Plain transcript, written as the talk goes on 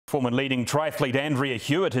Former leading triathlete Andrea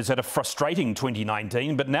Hewitt has had a frustrating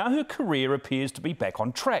 2019, but now her career appears to be back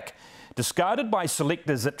on track. Discarded by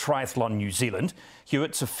selectors at Triathlon New Zealand,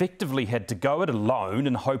 Hewitt's effectively had to go it alone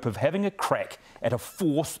in hope of having a crack at a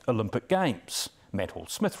fourth Olympic Games. Matt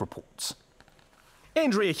Hall-Smith reports.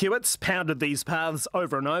 Andrea Hewitt's pounded these paths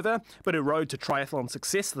over and over, but her road to triathlon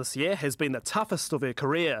success this year has been the toughest of her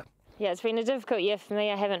career. Yeah, it's been a difficult year for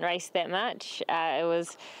me. I haven't raced that much. It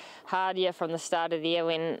was hard year from the start of the year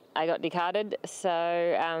when I got discarded, so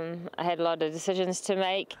I had a lot of decisions to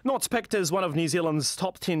make. Not picked as one of New Zealand's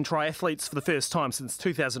top 10 triathletes for the first time since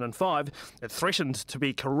 2005, it threatened to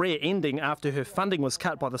be career-ending after her funding was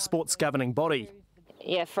cut by the sport's governing body.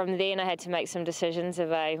 Yeah, from then I had to make some decisions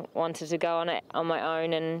if I wanted to go on it on my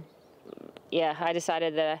own, and yeah, I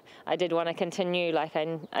decided that I did want to continue. Like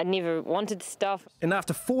I never wanted to stop. And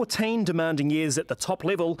after 14 demanding years at the top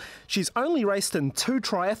level, she's only raced in 2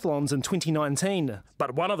 triathlons in 2019.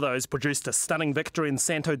 But one of those produced a stunning victory in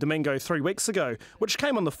Santo Domingo 3 weeks ago, which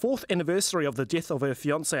came on the 4th anniversary of the death of her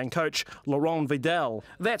fiancé and coach, Laurent Vidal.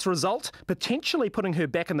 That result potentially putting her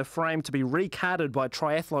back in the frame to be recarded by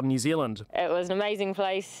Triathlon New Zealand. It was an amazing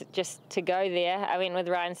place just to go there. I went with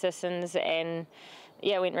Ryan Sissons and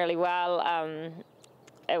yeah, it went really well.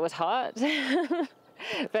 It was hot,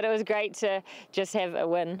 but it was great to just have a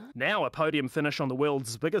win. Now a podium finish on the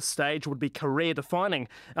world's biggest stage would be career-defining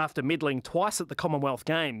after medaling twice at the Commonwealth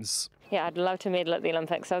Games. Yeah, I'd love to medal at the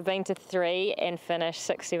Olympics. I've been to 3 and finished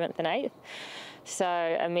 6th, 7th and 8th. So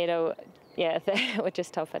a medal, yeah, that would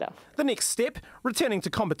just top it off. The next step, returning to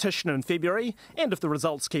competition in February, and if the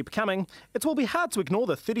results keep coming, it will be hard to ignore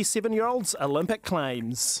the 37-year-old's Olympic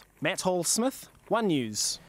claims. Matt Hall-Smith, One News.